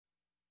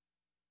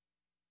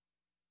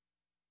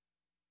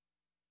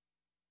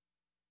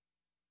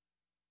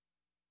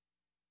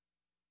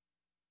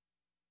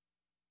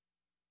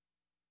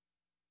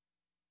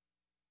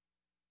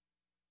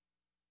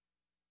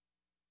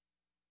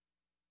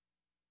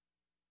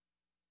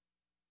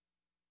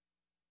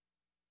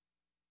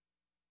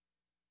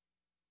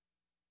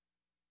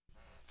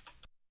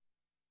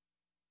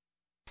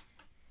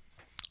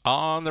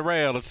On the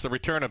rail, it's the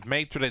return of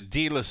Maitre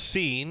de la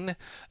Scene.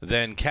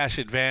 Then Cash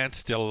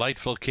Advance,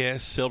 Delightful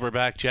Kiss.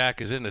 Silverback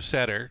Jack is in the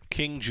center.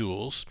 King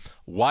Jules.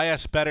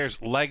 YS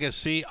Better's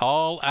Legacy,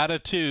 All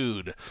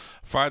Attitude.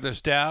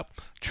 Farthest out,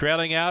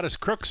 trailing out is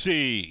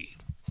Crooksy.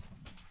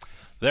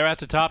 They're at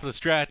the top of the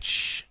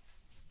stretch.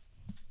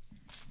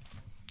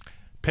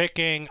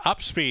 Picking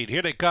up speed.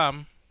 Here they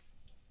come.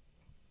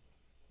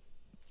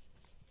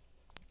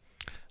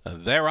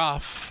 They're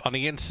off on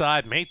the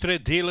inside. Maitre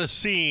de la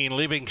Scene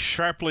leaving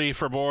sharply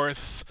for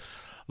Borth.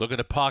 Looking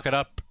to pocket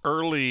up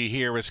early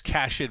here is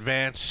Cash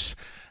Advance.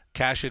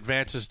 Cash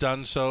Advance has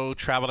done so.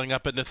 Traveling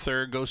up into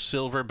third goes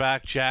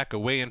Silverback Jack.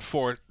 Away in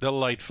fourth,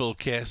 Delightful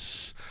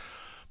Kiss.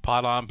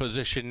 Pot on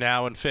position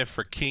now in fifth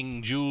for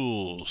King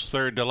Jules.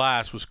 Third to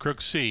last was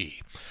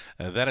Crooksy.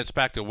 And then it's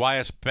back to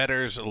YS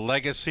Better's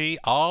Legacy.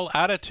 All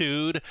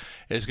Attitude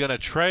is going to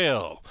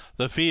trail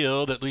the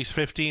field at least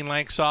 15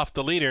 lengths off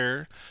the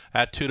leader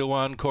at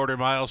 2-1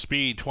 quarter-mile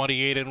speed,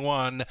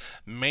 28-1.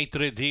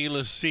 Maitre de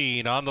la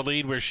Scene on the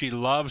lead where she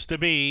loves to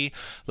be.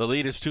 The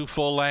lead is 2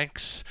 full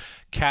lengths.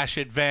 Cash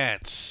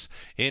Advance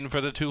in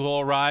for the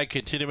 2-hole ride,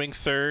 continuing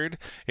third.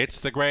 It's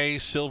the gray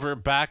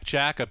Silverback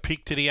Jack, a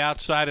peek to the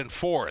outside in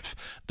fourth.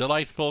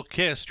 Delightful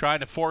Kiss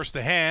trying to force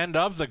the hand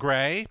of the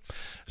gray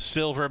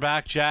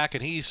Silverback Jack,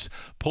 and he's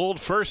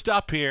pulled first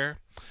up here.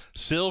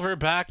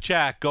 Silverback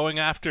Jack going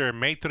after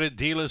Maitre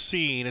de la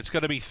Scene. It's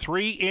going to be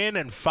 3 in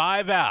and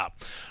 5 out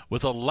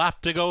with a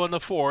lap to go in the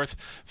fourth.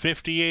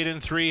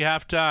 58-3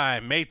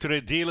 halftime.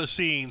 Maitre de la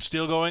Scene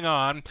still going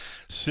on.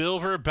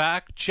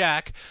 Silverback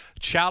Jack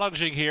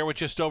challenging here with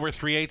just over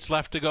 3/8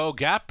 left to go.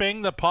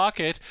 Gapping the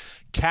pocket.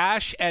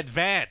 Cash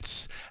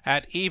Advance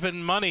at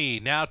even money.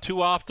 Now 2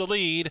 off the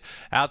lead.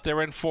 Out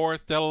there in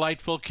fourth,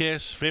 Delightful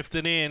Kiss. Fifth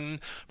and in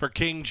for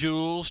King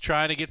Jules.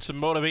 Trying to get some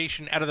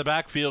motivation out of the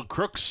backfield.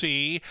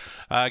 Crooksy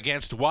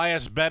against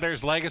YS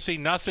Better's Legacy.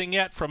 Nothing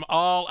yet from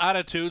All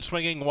Attitude.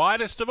 Swinging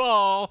widest of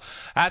all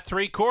at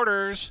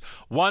 3/4.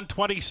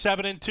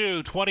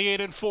 127-2.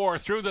 28-4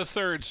 through the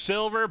third.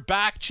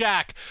 Silverback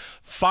Jack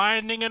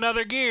finding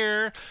another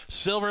gear.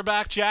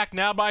 Silverback Jack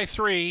now by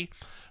 3.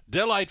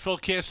 Delightful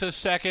Kiss is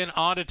second.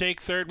 On to take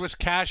third was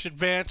Cash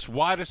Advance.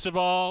 Widest of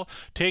all.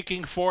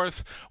 Taking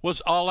fourth was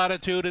All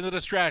Attitude into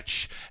the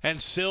stretch. And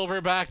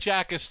Silverback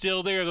Jack is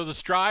still there, though the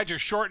strides are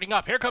shortening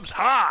up. Here comes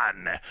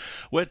Han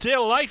with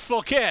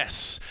Delightful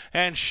Kiss.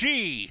 And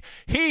he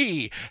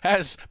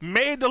has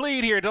made the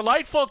lead here.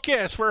 Delightful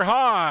Kiss for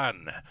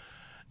Han.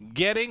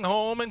 Getting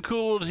home and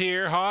cooled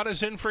here. Han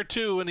is in for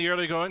 2 in the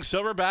early going.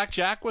 Silverback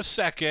Jack was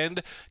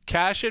second.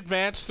 Cash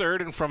Advance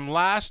third. And from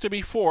last to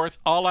be fourth,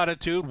 All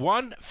Attitude.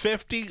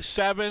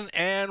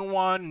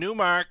 157-1. New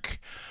mark.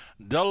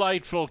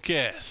 Delightful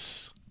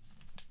Kiss.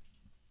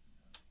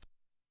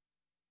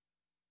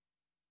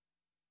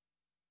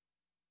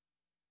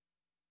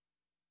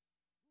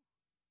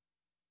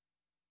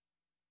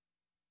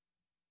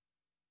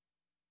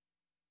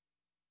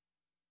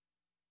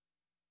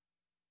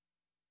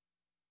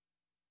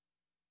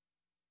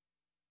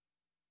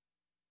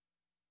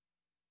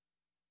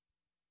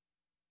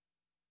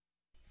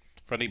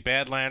 From the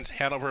Badlands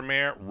Hanover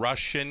mare,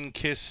 Russian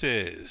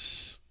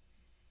Kisses.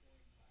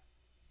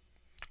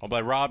 Owned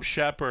by Rob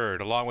Shepard,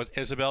 along with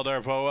Isabelle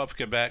Darvaux of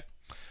Quebec.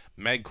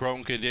 Meg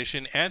Crone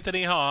Condition,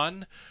 Anthony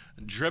Hahn,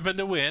 driven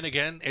to win.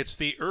 Again, it's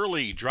the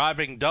early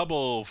driving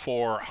double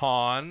for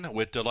Hahn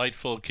with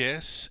Delightful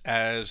Kiss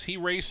as he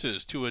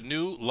races to a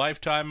new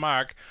lifetime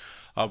mark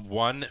of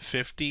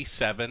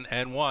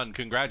 157-1.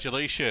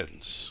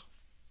 Congratulations.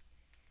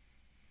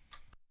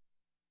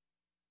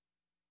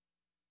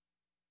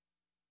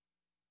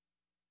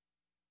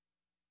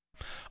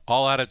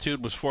 All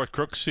Attitude was fourth.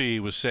 Crooksy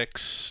was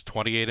 6.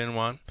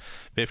 28-1.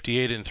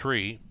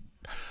 58-3.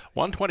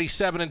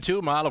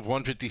 127-2. Mile of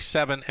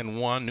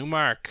 157-1. New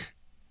mark.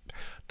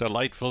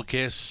 Delightful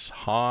Kiss.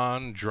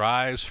 Han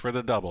drives for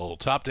the double.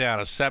 Top down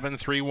a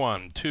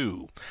 7-3-1.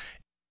 2.